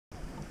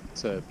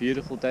It's a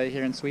beautiful day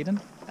here in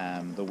Sweden.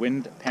 The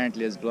wind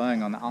apparently is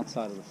blowing on the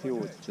outside of the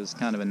fjord, which is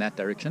kind of in that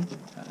direction.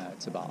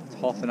 It's about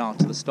half an hour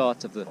to the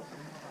start of the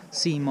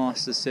Sea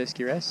Masters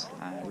Surfski race.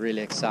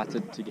 Really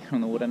excited to get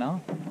on the water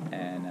now,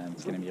 and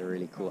it's going to be a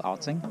really cool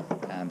outing,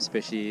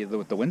 especially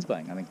with the winds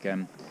blowing. I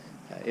think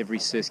every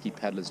Surfski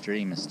paddler's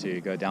dream is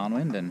to go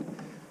downwind, and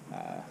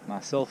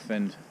myself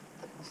and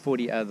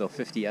 40 other or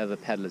 50 other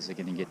paddlers are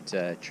going to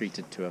get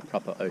treated to a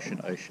proper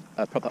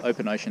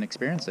open ocean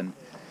experience, and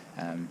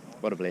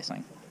what a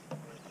blessing.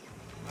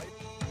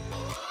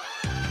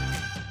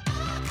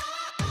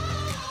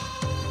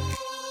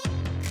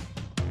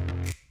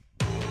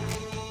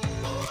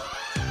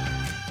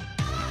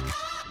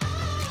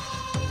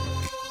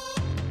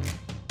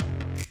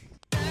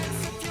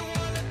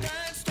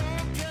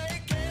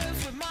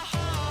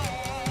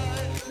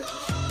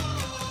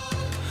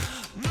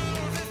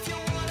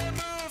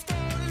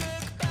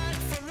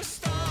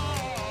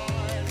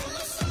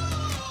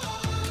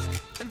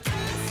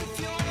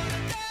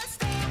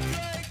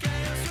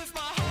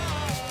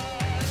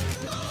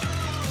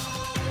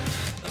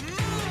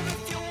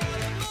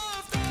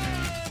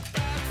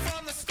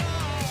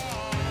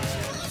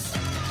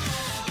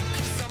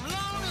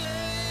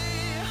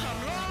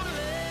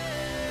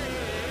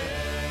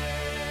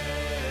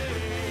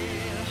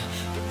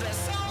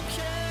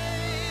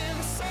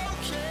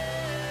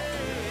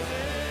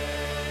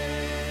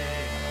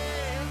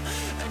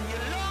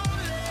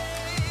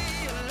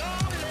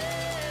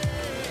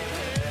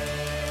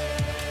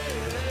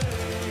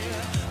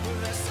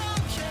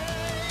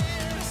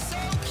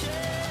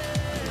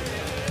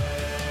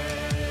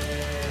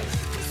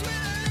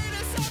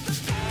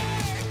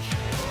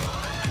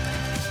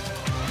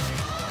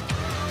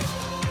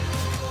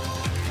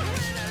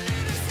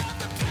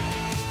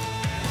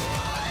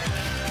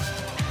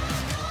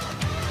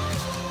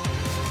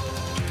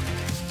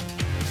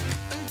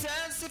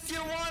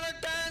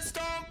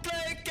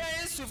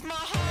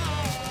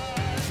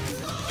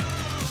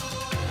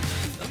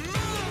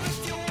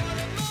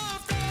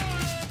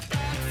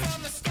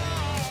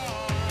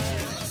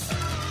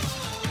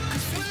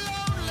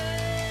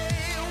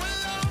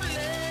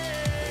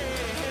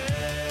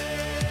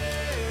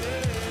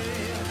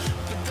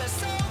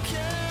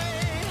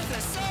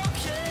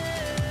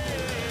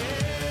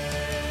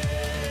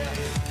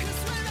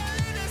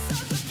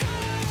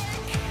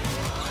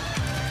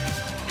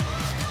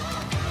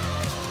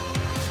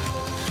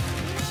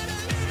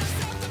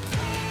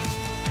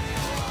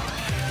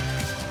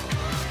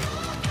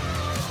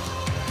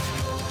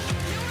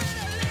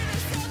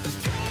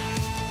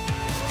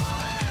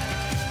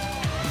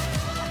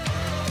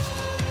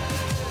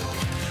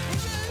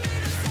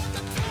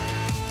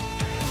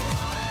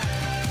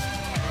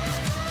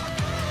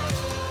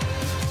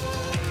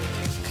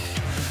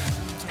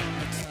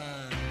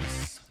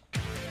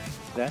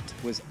 That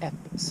was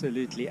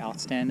absolutely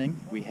outstanding.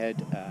 We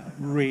had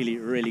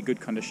really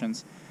good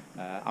conditions.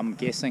 I'm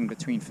guessing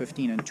between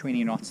 15 and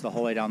 20 knots the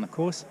whole way down the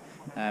course.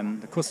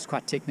 The course is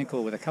quite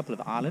technical with a couple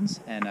of islands,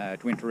 and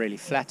it went really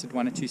flat at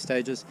one or two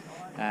stages,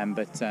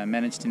 but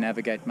managed to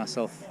navigate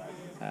myself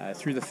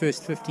through the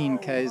first 15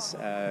 Ks,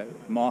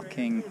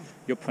 marking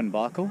Jupp van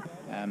Bakel.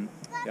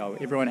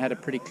 Everyone had a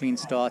pretty clean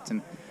start,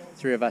 and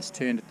three of us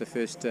turned at the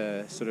first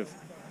sort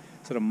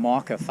of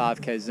marker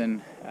 5 Ks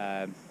in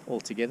all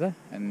together,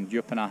 and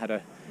Jupp and I had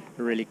a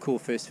really cool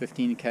first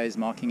 15 Ks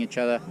marking each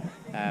other.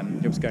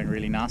 It was going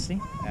really nicely,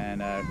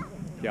 and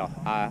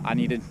I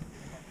needed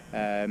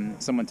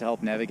someone to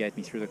help navigate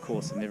me through the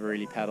course. I never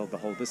really paddled the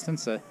whole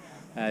distance, so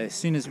as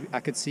soon as I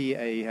could see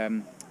a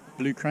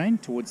blue crane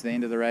towards the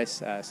end of the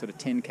race, sort of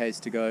 10 Ks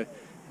to go,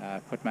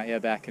 put my ear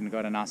back and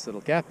got a nice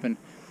little gap and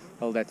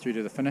held that through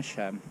to the finish.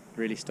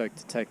 Really stoked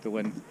to take the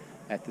win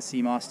at the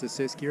Sea Masters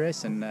Surfski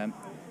race, and will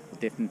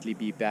definitely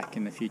be back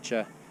in the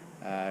future.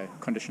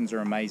 Conditions are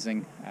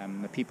amazing.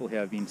 The people here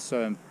have been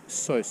so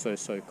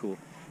cool.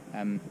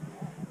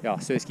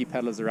 Surfski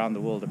paddlers around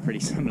the world are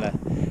pretty similar.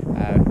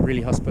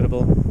 Really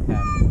hospitable.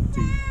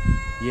 To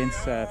Jens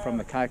from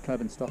the Kayak Club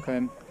in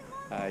Stockholm,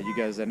 you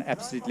guys are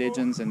absolute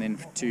legends. And then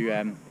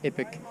to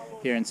Epic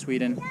here in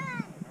Sweden,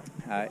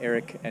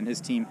 Eric and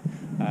his team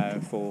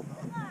for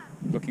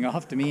looking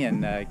after me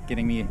and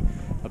getting me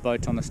a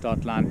boat on the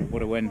start line.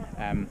 What a win.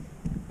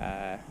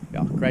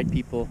 Great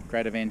people,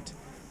 great event.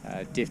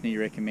 Definitely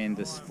recommend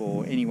this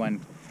for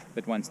anyone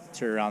that wants to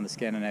tour around the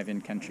Scandinavian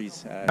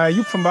countries.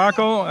 Jupp van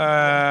Bakel,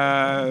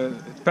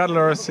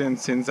 paddler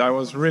since I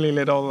was really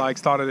little. Like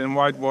started in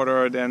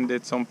whitewater, then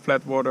did some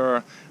flat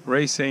water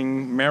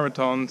racing,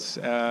 marathons,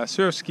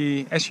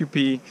 surfski,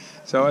 SUP.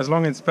 So as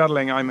long as it's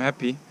paddling, I'm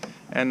happy.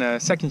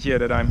 And second year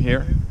that I'm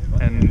here,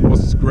 and it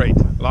was great.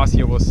 Last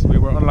year we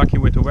were unlucky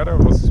with the weather.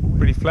 It was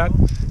pretty flat.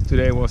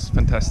 Today was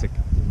fantastic.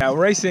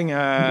 Racing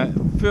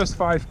first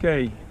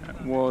 5K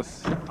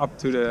was up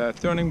to the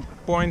turning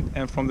point,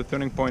 and from the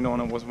turning point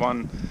on it was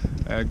one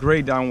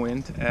great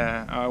downwind.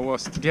 I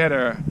was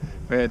together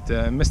with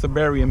Mr.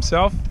 Barry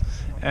himself,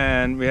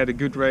 and we had a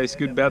good race,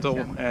 good battle,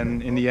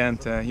 and in the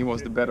end he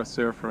was the better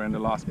surfer in the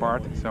last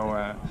part.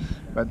 So,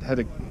 but had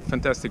a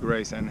fantastic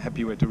race and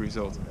happy with the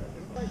result.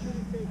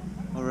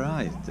 All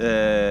right,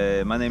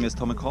 my name is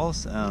Tommy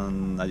Karls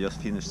and I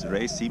just finished the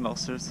race Sea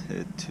Masters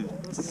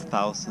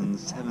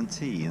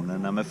 2017,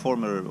 and I'm a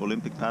former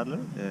Olympic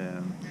paddler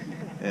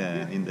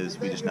in the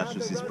Swedish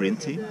National Sea Sprint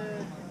team,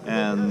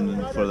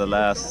 and for the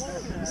last,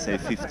 say,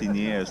 15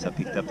 years I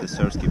picked up the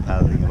Surfski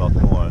paddling a lot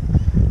more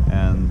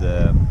and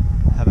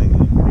having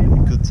a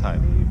good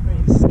time.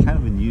 It's kind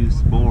of a new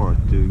sport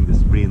doing the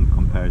sprint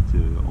compared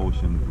to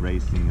ocean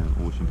racing and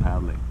ocean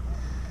paddling.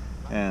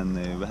 And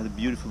we had a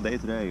beautiful day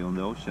today on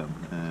the ocean.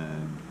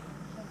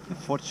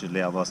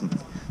 Unfortunately, I wasn't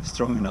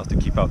strong enough to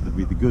keep up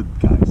with the good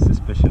guys,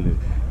 especially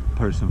a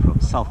person from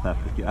South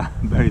Africa,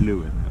 Barry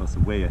Lewin. I was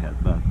way ahead,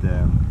 but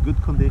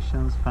good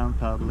conditions, fun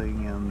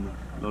paddling, and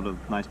a lot of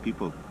nice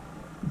people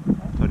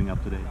turning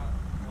up today.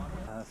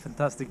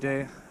 Fantastic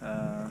day,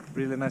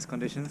 really nice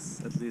conditions,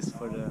 at least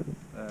for the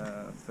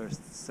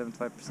first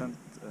 75%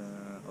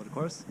 of the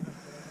course.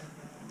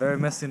 Very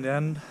messy in the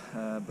end,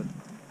 but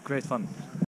great fun.